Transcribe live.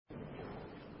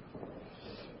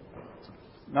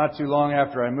Not too long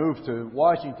after I moved to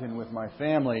Washington with my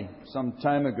family some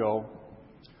time ago,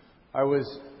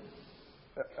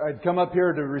 I'd come up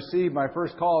here to receive my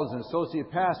first call as an associate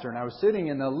pastor, and I was sitting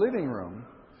in the living room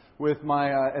with my,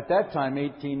 at that time,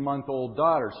 18-month-old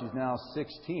daughter. She's now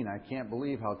 16. I can't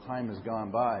believe how time has gone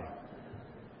by.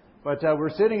 But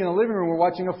we're sitting in the living room, we're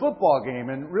watching a football game,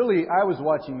 and really I was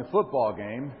watching the football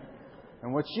game.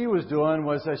 And what she was doing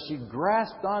was she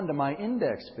grasped onto my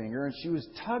index finger and she was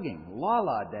tugging. "La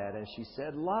la, Dada," she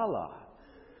said. "La la."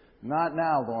 "Not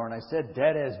now, Lauren." I said,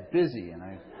 "Dada's busy." And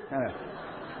I kind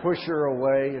of pushed her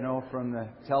away, from the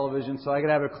television so I could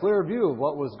have a clear view of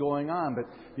what was going on. But,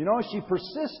 she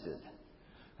persisted.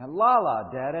 And "La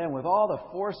la, Dada," and with all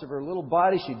the force of her little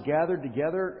body, she gathered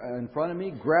together in front of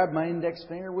me, grabbed my index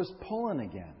finger, was pulling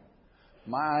again.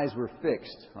 My eyes were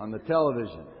fixed on the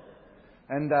television.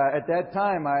 And at that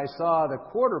time, I saw the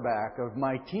quarterback of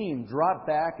my team drop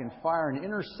back and fire an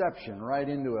interception right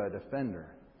into a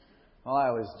defender. Well, I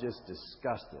was just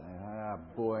disgusted.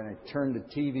 Boy, and I turned the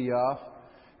TV off.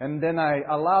 And then I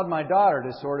allowed my daughter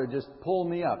to sort of just pull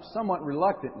me up, somewhat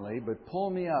reluctantly, but pull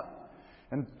me up.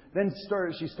 And then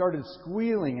she started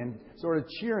squealing and sort of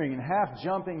cheering and half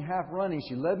jumping, half running.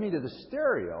 She led me to the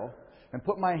stereo and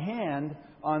put my hand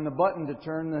on the button to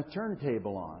turn the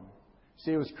turntable on.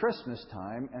 See, it was Christmas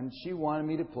time, and she wanted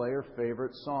me to play her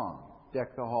favorite song,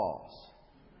 "Deck the Halls."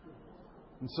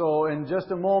 And so in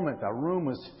just a moment, the room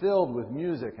was filled with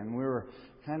music, and we were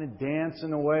kind of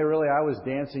dancing away. Really, I was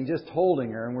dancing, just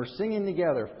holding her, and we're singing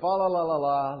together, "Fa la la la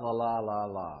la, la la la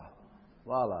la,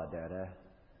 la la, Dada."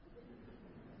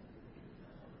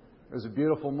 It was a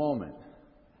beautiful moment.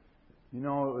 It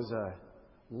was a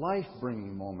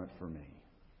life-bringing moment for me.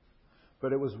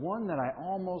 But it was one that I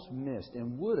almost missed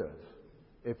and would have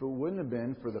if it wouldn't have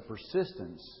been for the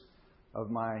persistence of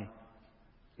my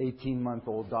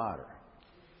 18-month-old daughter.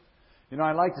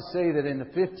 I'd like to say that in the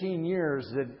 15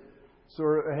 years that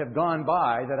sort of have gone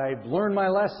by, that I've learned my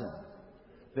lesson.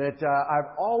 That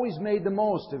I've always made the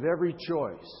most of every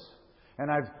choice. And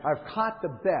I've caught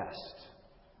the best.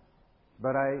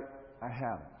 But I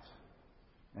haven't.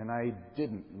 And I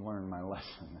didn't learn my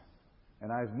lesson.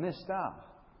 And I've missed out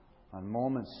on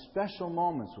moments, special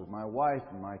moments with my wife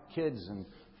and my kids and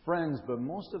friends, but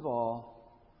most of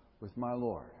all, with my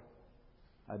Lord.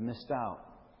 I've missed out.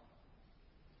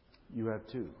 You have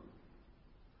too.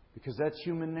 Because that's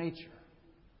human nature.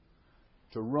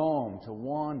 To roam, to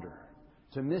wander,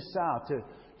 to miss out,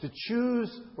 to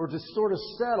choose or to sort of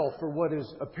settle for what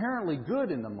is apparently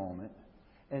good in the moment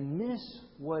and miss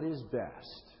what is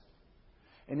best.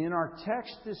 And in our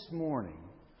text this morning,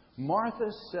 Martha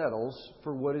settles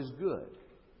for what is good,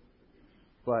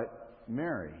 but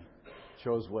Mary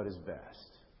chose what is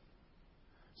best.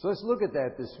 So let's look at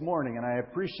that this morning, and I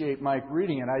appreciate Mike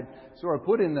reading it. I sort of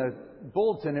put in the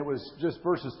bulletin, it was just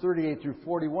verses 38 through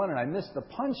 41, and I missed the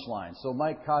punchline. So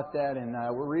Mike caught that, and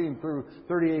we're reading through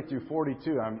 38 through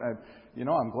 42.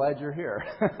 I'm glad you're here.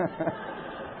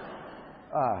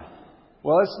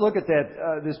 Well, let's look at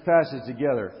this passage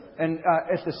together. And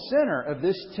at the center of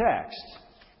this text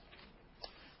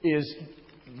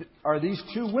are these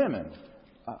two women,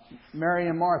 Mary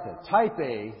and Martha. Type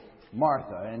A,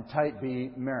 Martha, and type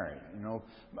B, Mary.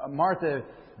 Martha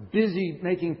busy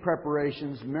making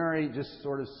preparations, Mary just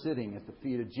sort of sitting at the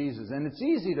feet of Jesus. And it's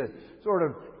easy to sort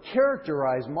of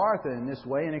characterize Martha in this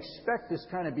way and expect this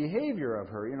kind of behavior of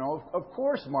her. Of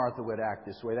course Martha would act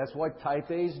this way. That's what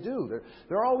type A's do.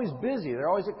 They're always busy. They're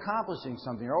always accomplishing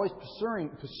something. They're always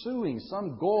pursuing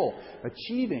some goal,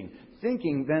 achieving,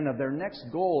 thinking then of their next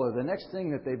goal or the next thing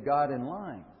that they've got in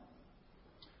line.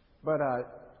 But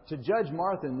to judge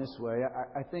Martha in this way,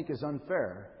 I think is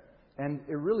unfair. And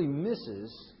it really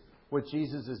misses what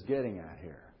Jesus is getting at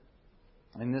here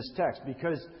in this text.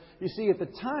 Because, you see, at the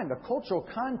time, the cultural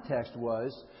context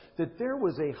was that there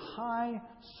was a high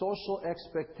social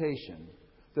expectation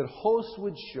that hosts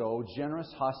would show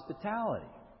generous hospitality.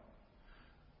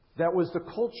 That was the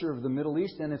culture of the Middle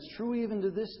East, and it's true even to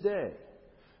this day,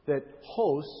 that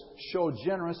hosts show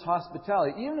generous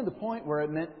hospitality, even to the point where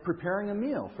it meant preparing a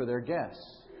meal for their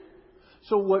guests.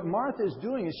 So what Martha is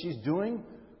doing is she's doing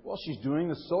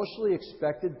the socially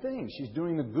expected thing. She's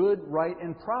doing the good, right,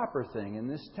 and proper thing in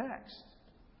this text.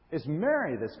 It's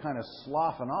Mary that's kind of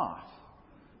sloughing off.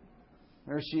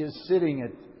 There she is sitting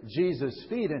at Jesus'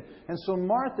 feet. And so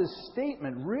Martha's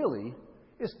statement really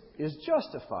is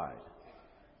justified.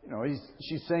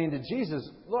 She's saying to Jesus,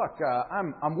 "Look,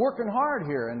 I'm working hard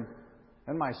here,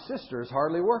 and my sister's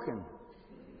hardly working.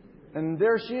 And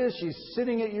there she is, she's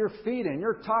sitting at your feet, and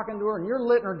you're talking to her, and you're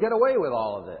letting her get away with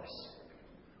all of this.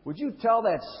 Would you tell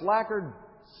that slacker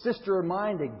sister of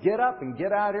mine to get up and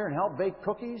get out here and help bake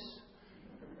cookies?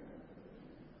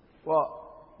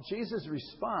 Well, Jesus'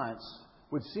 response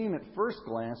would seem at first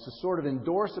glance to sort of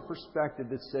endorse a perspective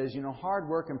that says, hard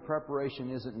work and preparation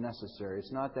isn't necessary.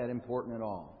 It's not that important at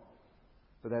all.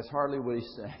 But that's hardly what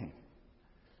he's saying.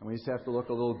 And we just have to look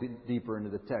a little bit deeper into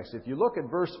the text. If you look at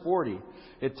verse 40,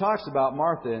 it talks about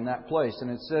Martha in that place. And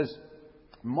it says,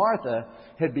 Martha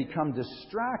had become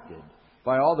distracted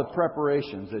by all the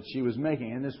preparations that she was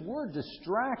making. And this word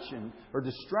distraction or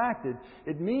distracted,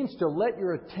 it means to let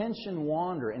your attention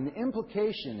wander. And the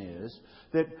implication is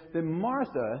that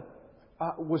Martha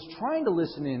was trying to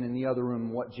listen in the other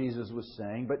room what Jesus was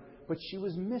saying, but she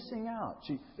was missing out.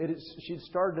 She'd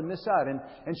started to miss out.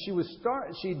 And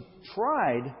she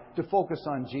tried to focus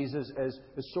on Jesus as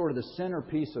sort of the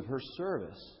centerpiece of her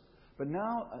service. But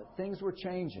now things were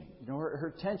changing.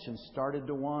 Her attention started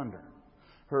to wander.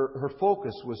 Her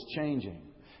focus was changing.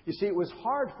 You see, it was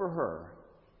hard for her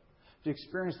to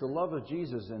experience the love of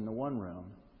Jesus in the one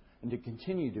room and to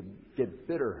continue to get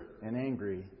bitter and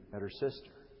angry at her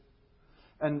sister.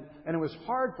 And it was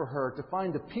hard for her to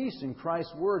find the peace in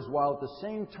Christ's words while at the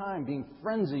same time being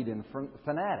frenzied and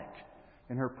fanatic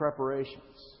in her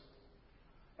preparations.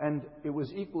 And it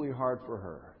was equally hard for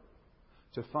her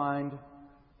to find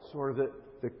sort of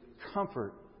the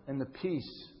comfort and the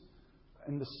peace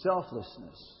and the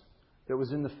selflessness that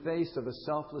was in the face of a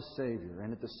selfless Savior,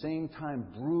 and at the same time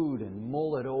brood and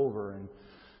mull it over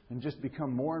and just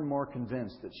become more and more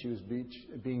convinced that she was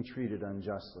being treated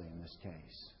unjustly in this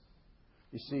case.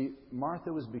 You see,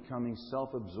 Martha was becoming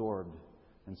self-absorbed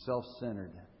and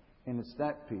self-centered, and it's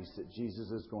that peace that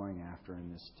Jesus is going after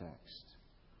in this text.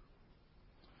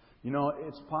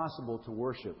 It's possible to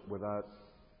worship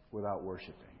without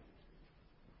worshiping.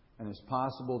 And it's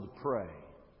possible to pray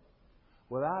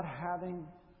without having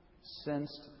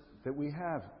sensed that we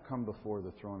have come before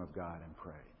the throne of God and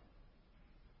prayed.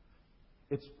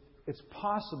 It's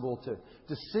possible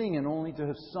to sing and only to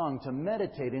have sung, to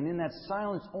meditate, and in that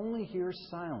silence only hear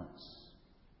silence.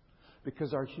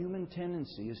 Because our human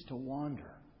tendency is to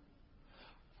wander.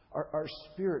 Our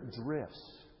spirit drifts.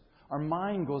 Our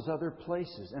mind goes other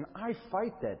places. And I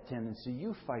fight that tendency.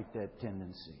 You fight that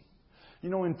tendency.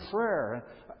 In prayer,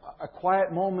 a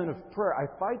quiet moment of prayer, I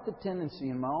fight the tendency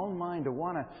in my own mind to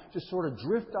want to just sort of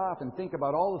drift off and think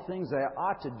about all the things I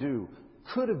ought to do,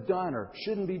 could have done, or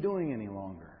shouldn't be doing any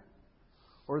longer.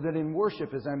 Or that in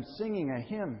worship, as I'm singing a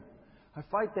hymn, I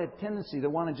fight that tendency that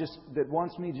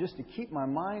wants me just to keep my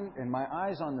mind and my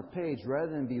eyes on the page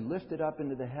rather than be lifted up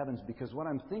into the heavens, because what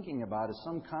I'm thinking about is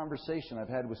some conversation I've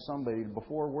had with somebody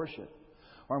before worship.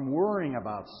 Or I'm worrying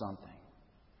about something.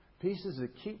 Pieces that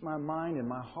keep my mind and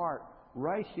my heart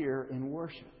right here in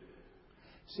worship.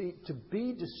 See, to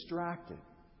be distracted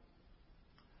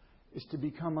is to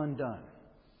become undone.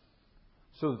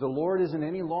 So that the Lord isn't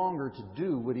any longer to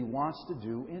do what He wants to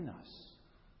do in us.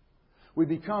 We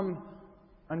become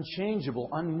unchangeable,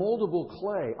 unmoldable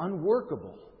clay,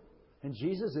 unworkable. And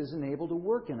Jesus isn't able to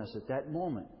work in us at that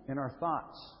moment, in our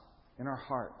thoughts, in our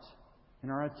heart,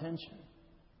 in our attention.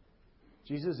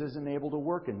 Jesus isn't able to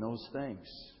work in those things.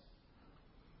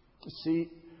 See,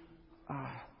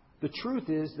 the truth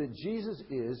is that Jesus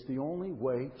is the only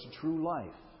way to true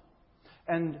life.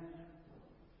 And,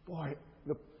 boy,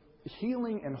 the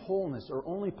healing and wholeness are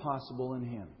only possible in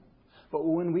Him. But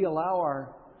when we allow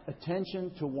our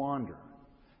attention to wander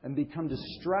and become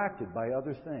distracted by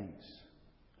other things,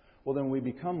 well, then we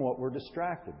become what we're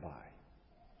distracted by.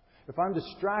 If I'm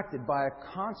distracted by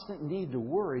a constant need to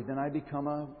worry, then I become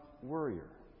a worrier.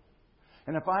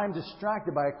 And if I'm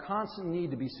distracted by a constant need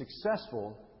to be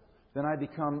successful, then I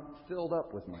become filled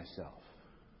up with myself.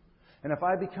 And if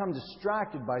I become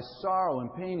distracted by sorrow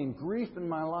and pain and grief in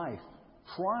my life,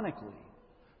 chronically,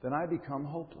 then I become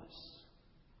hopeless.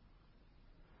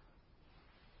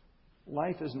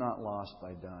 Life is not lost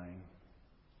by dying.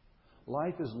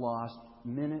 Life is lost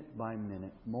minute by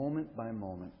minute, moment by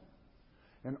moment.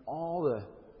 And all the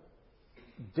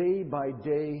day by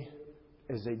day,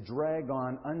 as they drag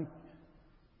on,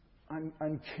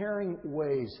 uncaring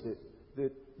ways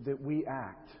that we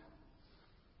act.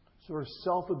 Sort of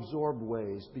self-absorbed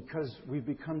ways, because we've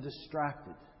become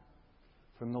distracted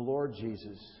from the Lord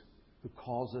Jesus, who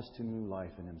calls us to new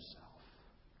life in Himself.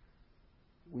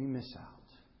 We miss out.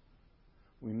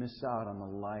 We miss out on the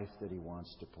life that He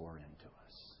wants to pour into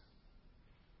us.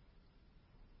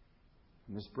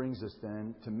 And this brings us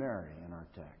then to Mary in our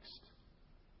text.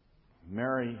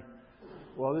 Mary,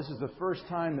 well, this is the first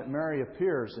time that Mary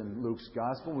appears in Luke's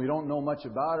Gospel. We don't know much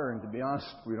about her, and to be honest,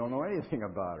 we don't know anything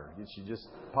about her. She just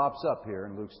pops up here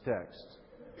in Luke's text.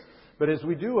 But as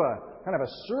we do a kind of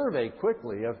a survey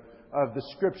quickly of of the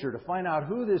Scripture to find out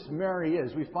who this Mary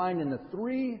is, we find in the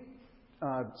three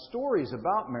stories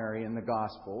about Mary in the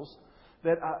Gospels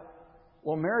that,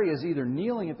 Mary is either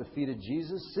kneeling at the feet of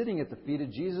Jesus, sitting at the feet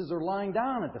of Jesus, or lying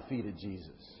down at the feet of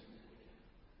Jesus.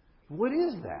 What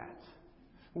is that?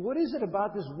 What is it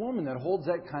about this woman that holds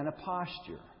that kind of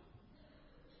posture?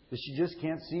 That she just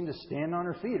can't seem to stand on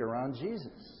her feet around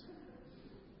Jesus?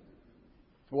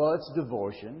 Well, it's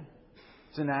devotion.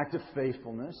 It's an act of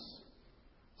faithfulness.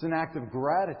 It's an act of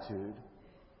gratitude.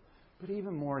 But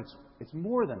even more, it's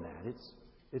more than that.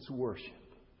 It's worship.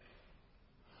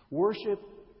 Worship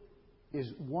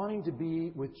is wanting to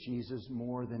be with Jesus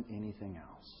more than anything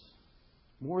else.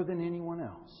 More than anyone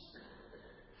else.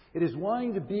 It is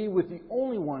wanting to be with the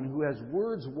only one who has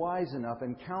words wise enough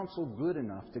and counsel good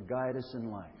enough to guide us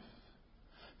in life.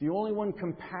 The only one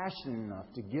compassionate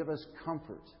enough to give us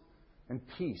comfort and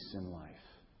peace in life.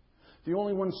 The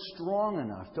only one strong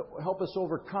enough to help us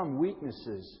overcome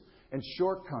weaknesses and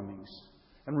shortcomings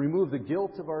and remove the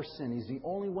guilt of our sin. He's the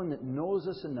only one that knows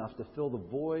us enough to fill the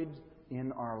void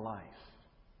in our life.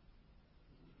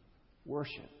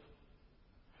 Worship.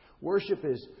 Worship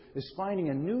is finding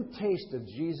a new taste of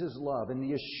Jesus' love and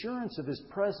the assurance of His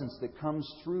presence that comes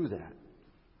through that.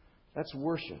 That's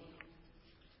worship.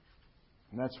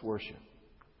 And that's worship.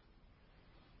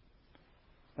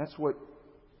 That's what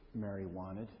Mary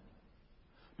wanted.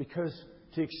 Because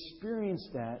to experience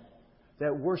that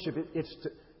worship,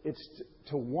 it's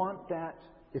to want that,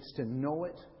 it's to know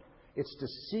it, it's to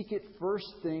seek it first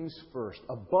things first,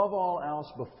 above all else,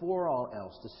 before all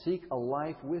else, to seek a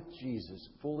life with Jesus,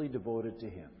 fully devoted to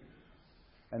Him.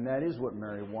 And that is what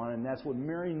Mary wanted, and that's what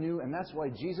Mary knew, and that's why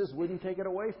Jesus wouldn't take it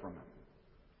away from him.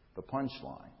 The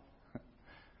punchline.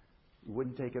 He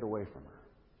wouldn't take it away from her.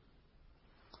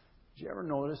 Did you ever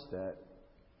notice that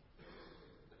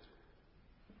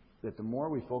the more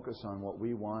we focus on what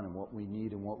we want and what we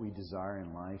need and what we desire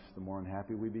in life, the more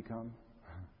unhappy we become?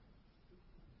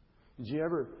 Did you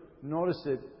ever notice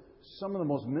that some of the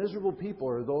most miserable people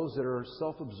are those that are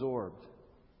self-absorbed?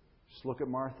 Just look at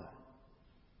Martha.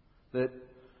 That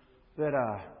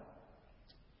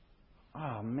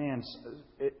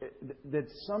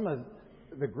some of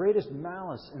the greatest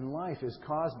malice in life is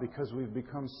caused because we've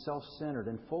become self-centered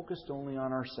and focused only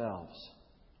on ourselves.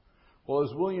 Well,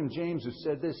 as William James, who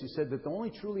said this, he said that the only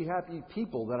truly happy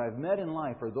people that I've met in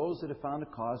life are those that have found a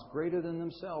cause greater than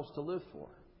themselves to live for.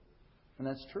 And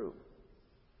that's true.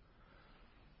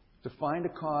 To find a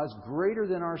cause greater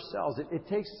than ourselves. It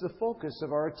takes the focus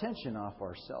of our attention off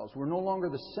ourselves. We're no longer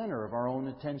the center of our own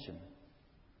attention.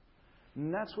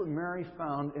 And that's what Mary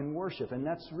found in worship. And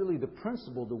that's really the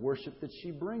principle to worship that she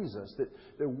brings us.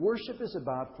 That worship is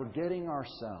about forgetting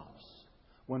ourselves.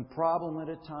 One problem at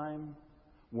a time,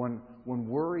 one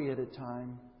worry at a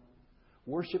time.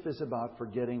 Worship is about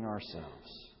forgetting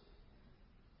ourselves.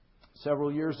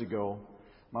 Several years ago,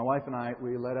 my wife and I,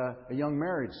 we led a young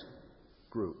marriage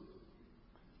group.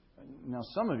 Now,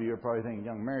 some of you are probably thinking,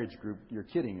 young marriage group, you're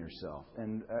kidding yourself.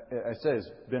 And I said it's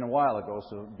been a while ago,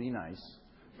 so be nice.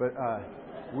 But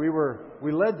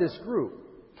we led this group.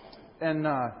 And,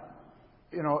 a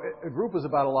group was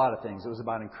about a lot of things. It was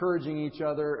about encouraging each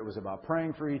other. It was about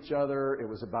praying for each other. It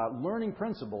was about learning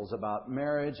principles about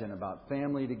marriage and about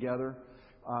family together.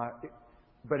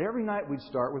 But every night we'd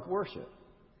start with worship.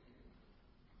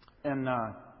 And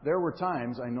there were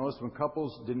times I noticed when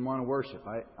couples didn't want to worship.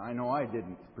 I know I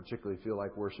didn't particularly feel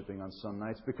like worshiping on some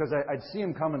nights because I'd see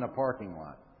them come in the parking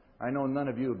lot. I know none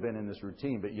of you have been in this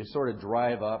routine, but you sort of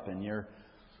drive up and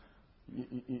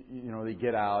they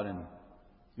get out and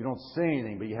you don't say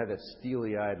anything, but you have that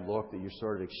steely-eyed look that you're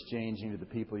sort of exchanging to the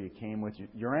people you came with.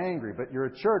 You're angry, but you're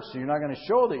at church, so you're not going to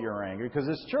show that you're angry because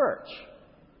it's church.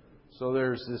 So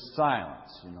there's this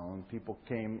silence, and people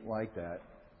came like that.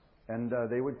 And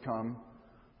they would come,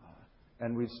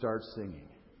 and we'd start singing.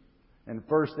 And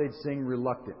first they'd sing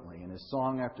reluctantly. And as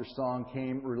song after song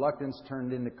came, reluctance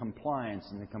turned into compliance.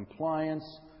 And the compliance,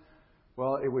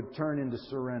 it would turn into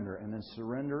surrender. And then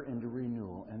surrender into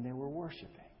renewal. And they were worshiping.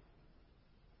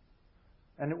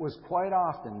 And it was quite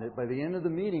often that by the end of the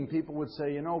meeting, people would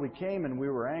say, we came and we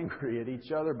were angry at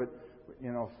each other, but,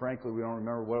 frankly, we don't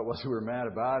remember what it was we were mad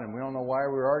about, and we don't know why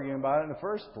we were arguing about it in the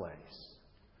first place.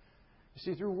 You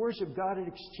see, through worship, God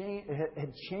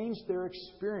had changed their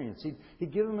experience.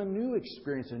 He'd given them a new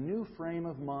experience, a new frame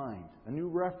of mind, a new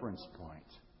reference point.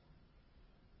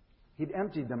 He'd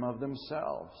emptied them of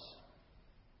themselves.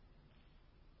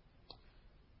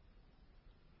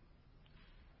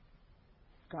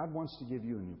 God wants to give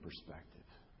you a new perspective.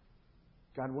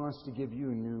 God wants to give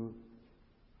you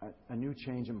a new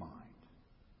change of mind.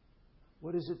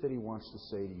 What is it that He wants to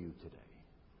say to you today?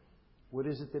 What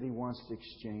is it that He wants to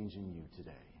exchange in you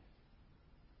today?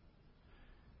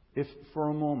 If for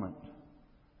a moment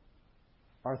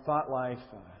our thought life,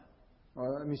 or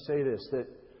let me say this,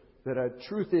 that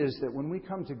truth is that when we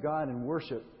come to God and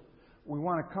worship, we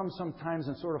want to come sometimes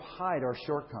and sort of hide our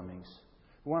shortcomings.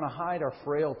 We want to hide our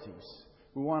frailties.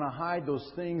 We want to hide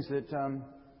those things that,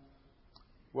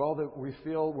 that we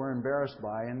feel we're embarrassed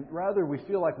by. And rather, we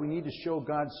feel like we need to show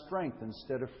God's strength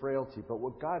instead of frailty. But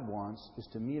what God wants is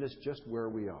to meet us just where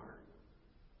we are.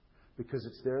 Because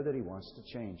it's there that He wants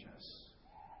to change us.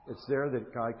 It's there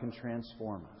that God can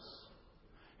transform us.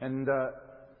 And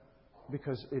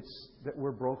because it's that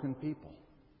we're broken people.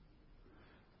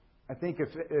 I think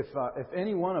if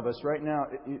any one of us right now,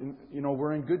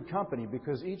 we're in good company,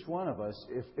 because each one of us,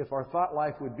 if our thought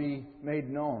life would be made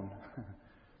known,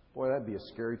 boy, that'd be a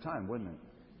scary time, wouldn't it?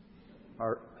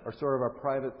 Our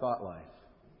private thought life.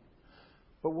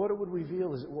 But what it would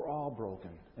reveal is that we're all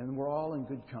broken and we're all in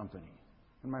good company.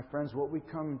 And my friends, what we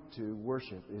come to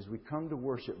worship is we come to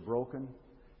worship broken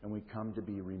and we come to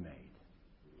be remade.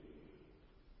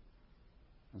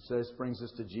 And so this brings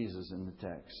us to Jesus in the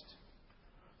text.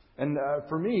 And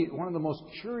for me, one of the most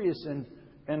curious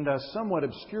and somewhat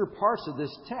obscure parts of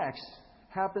this text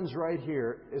happens right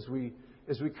here as we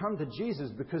come to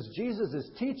Jesus, because Jesus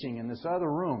is teaching in this other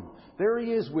room. There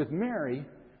He is with Mary,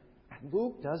 and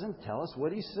Luke doesn't tell us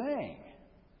what He's saying.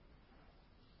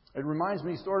 It reminds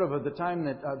me sort of the time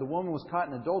that the woman was caught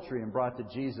in adultery and brought to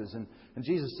Jesus. And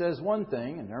Jesus says one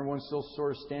thing, and everyone's still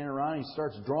sort of standing around. He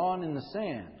starts drawing in the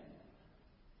sand.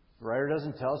 The writer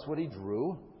doesn't tell us what he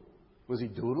drew. Was he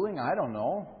doodling? I don't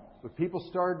know. But people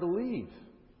started to leave.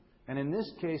 And in this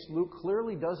case, Luke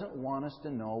clearly doesn't want us to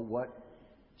know what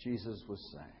Jesus was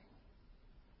saying.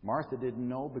 Martha didn't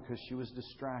know because she was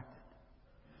distracted.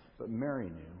 But Mary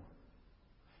knew.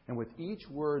 And with each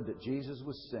word that Jesus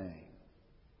was saying,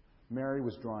 Mary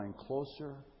was drawing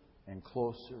closer and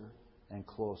closer and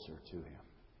closer to Him.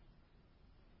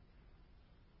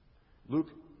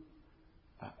 Luke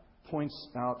points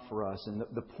out for us, and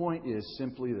the point is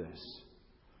simply this,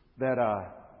 that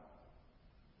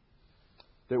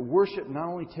worship not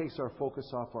only takes our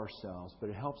focus off ourselves, but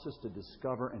it helps us to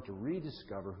discover and to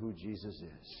rediscover who Jesus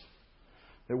is.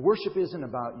 That worship isn't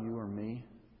about you or me.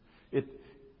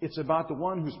 It's about the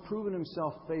one who's proven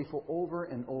Himself faithful over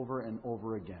and over and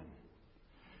over again.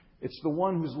 It's the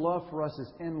one whose love for us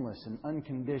is endless and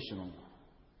unconditional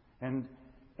and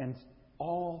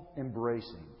all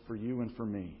embracing for you and for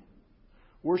me.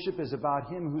 Worship is about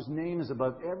Him whose name is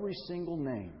above every single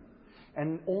name.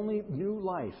 And only new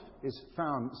life is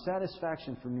found,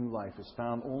 satisfaction for new life is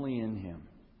found only in Him.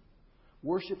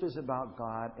 Worship is about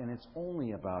God, and it's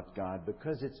only about God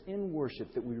because it's in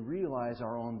worship that we realize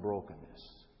our own brokenness.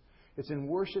 It's in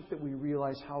worship that we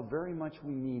realize how very much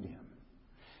we need Him.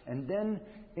 And then,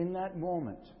 in that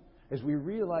moment, as we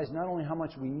realize not only how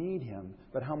much we need Him,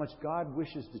 but how much God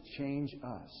wishes to change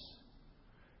us,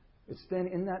 it's then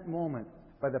in that moment,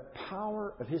 by the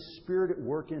power of His Spirit at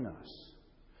work in us,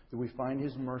 that we find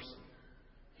His mercy,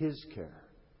 His care,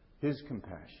 His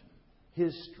compassion,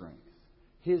 His strength,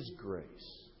 His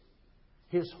grace,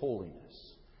 His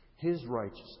holiness, His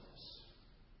righteousness.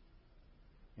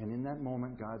 And in that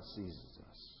moment, God seizes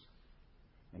us.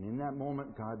 And in that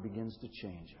moment, God begins to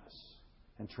change us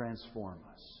and transform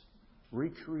us,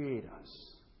 recreate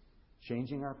us,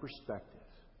 changing our perspective,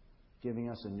 giving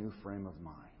us a new frame of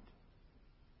mind.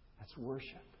 That's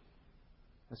worship.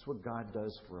 That's what God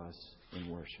does for us in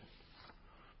worship.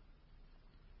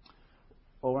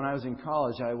 Well, when I was in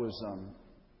college, I was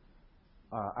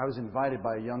invited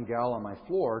by a young gal on my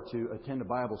floor to attend a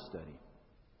Bible study.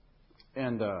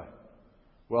 And, I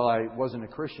wasn't a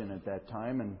Christian at that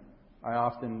time, and I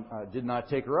often did not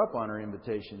take her up on her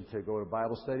invitation to go to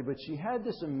Bible study, but she had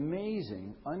this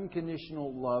amazing,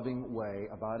 unconditional, loving way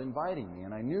about inviting me.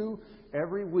 And I knew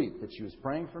every week that she was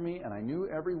praying for me, and I knew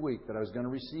every week that I was going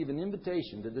to receive an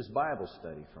invitation to this Bible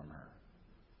study from her.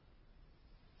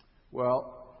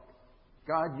 Well,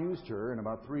 God used her and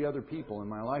about 3 other people in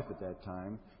my life at that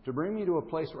time to bring me to a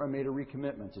place where I made a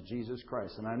recommitment to Jesus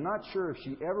Christ. And I'm not sure if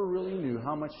she ever really knew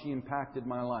how much she impacted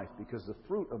my life, because the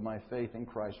fruit of my faith in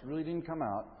Christ really didn't come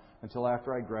out until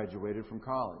after I graduated from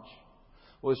college.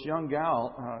 Well, this young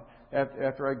gal,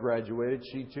 after I graduated,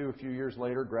 she too, a few years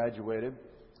later, graduated.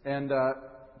 And a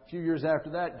few years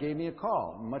after that, gave me a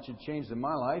call. Much had changed in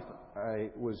my life. I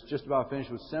was just about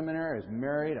finished with seminary. I was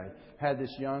married. I had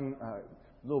this young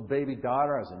little baby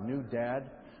daughter. I was a new dad.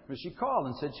 But she called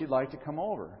and said she'd like to come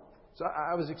over. So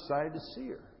I was excited to see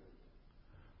her.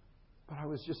 But I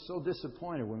was just so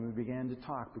disappointed when we began to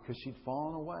talk, because she'd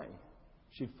fallen away.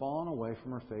 She'd fallen away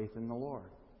from her faith in the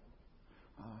Lord.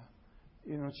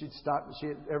 She'd stopped.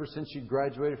 Ever since she'd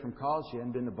graduated from college, she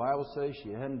hadn't been to Bible study. She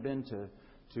hadn't been to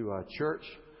church.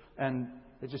 And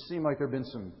it just seemed like there'd been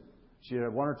she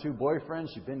had one or two boyfriends.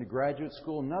 She'd been to graduate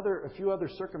school. A few other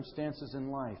circumstances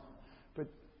in life. But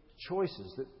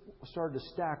choices that started to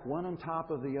stack one on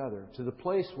top of the other to the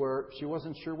place where she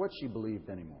wasn't sure what she believed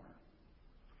anymore.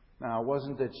 Now, it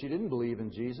wasn't that she didn't believe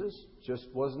in Jesus. It just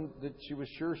wasn't that she was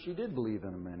sure she did believe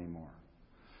in Him anymore.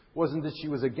 It wasn't that she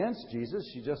was against Jesus.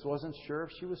 She just wasn't sure if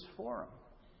she was for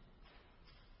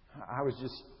Him. I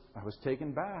was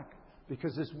taken back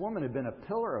because this woman had been a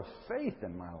pillar of faith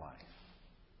in my life.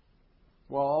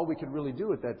 Well, all we could really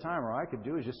do at that time, or I could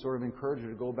do, is just sort of encourage her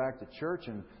to go back to church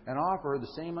and offer her the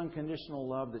same unconditional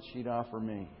love that she'd offer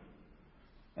me.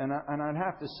 And I'd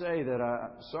have to say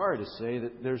that, sorry to say,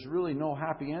 that there's really no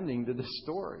happy ending to this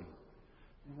story.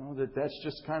 That's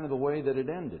just kind of the way that it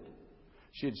ended.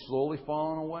 She had slowly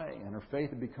fallen away, and her faith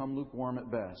had become lukewarm at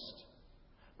best.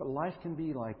 But life can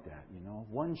be like that,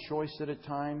 one choice at a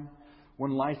time,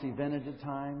 one life event at a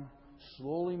time,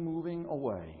 slowly moving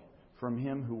away from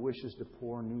Him who wishes to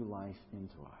pour new life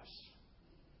into us.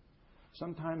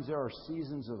 Sometimes there are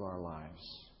seasons of our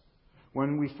lives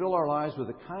when we fill our lives with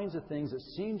the kinds of things that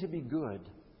seem to be good,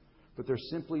 but they're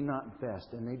simply not best,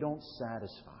 and they don't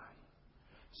satisfy.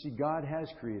 See, God has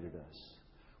created us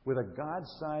with a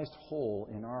God-sized hole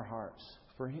in our hearts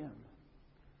for Him.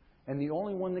 And the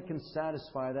only one that can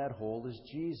satisfy that hole is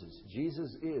Jesus.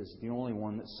 Jesus is the only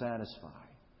one that satisfies.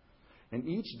 And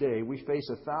each day we face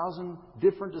 1,000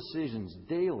 different decisions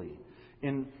daily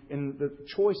in the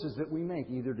choices that we make,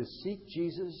 either to seek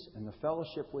Jesus and the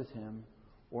fellowship with Him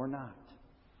or not.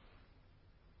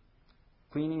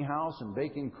 Cleaning house and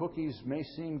baking cookies may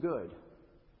seem good,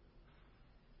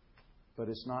 but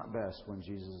it's not best when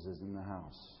Jesus is in the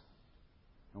house.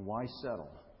 And why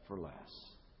settle for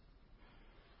less?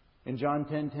 In John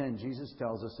 10:10, Jesus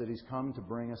tells us that He's come to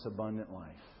bring us abundant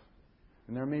life.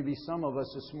 And there may be some of us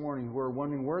this morning who are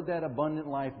wondering, where'd that abundant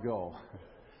life go?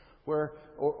 What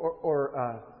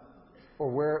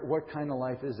kind of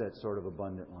life is that sort of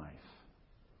abundant life?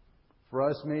 For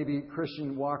us, maybe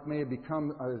Christian walk may have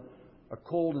become a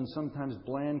cold and sometimes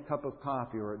bland cup of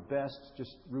coffee, or at best,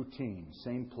 just routine.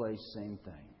 Same place, same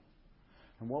thing.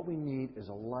 And what we need is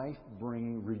a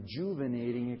life-bringing,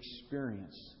 rejuvenating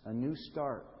experience. A new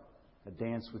start. A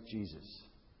dance with Jesus.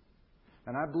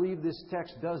 And I believe this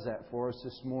text does that for us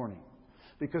this morning.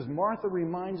 Because Martha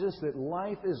reminds us that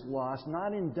life is lost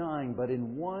not in dying, but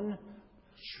in one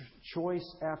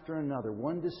choice after another,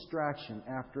 one distraction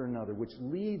after another, which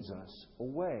leads us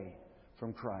away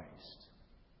from Christ.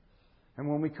 And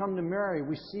when we come to Mary,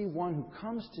 we see one who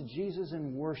comes to Jesus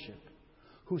in worship,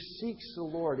 who seeks the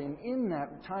Lord, and in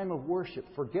that time of worship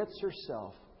forgets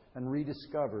herself and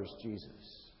rediscovers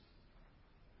Jesus.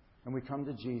 And we come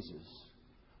to Jesus,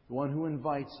 the one who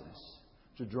invites us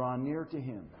to draw near to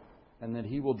Him, and that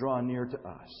He will draw near to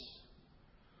us.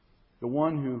 The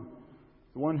one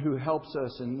who helps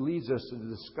us and leads us to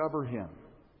discover Him.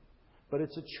 But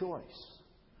it's a choice.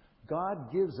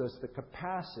 God gives us the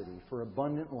capacity for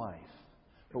abundant life,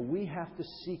 but we have to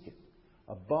seek it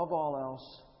above all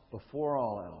else, before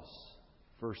all else,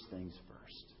 first things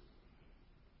first.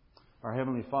 Our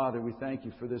Heavenly Father, we thank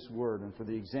You for this word and for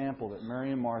the example that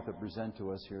Mary and Martha present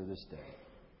to us here this day.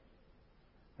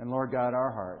 And Lord God,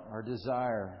 our heart, our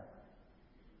desire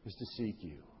is to seek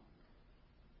You.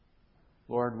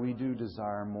 Lord, we do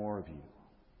desire more of You.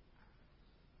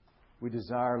 We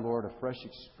desire, Lord, a fresh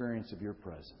experience of Your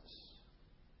presence.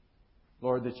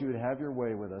 Lord, that You would have Your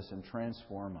way with us and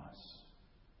transform us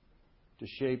to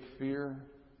shape fear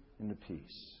into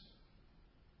peace,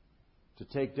 to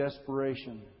take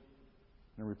desperation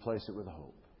and replace it with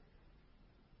hope,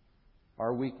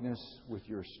 our weakness with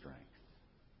Your strength.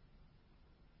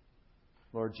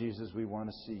 Lord Jesus, we want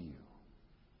to see You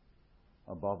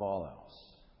above all else.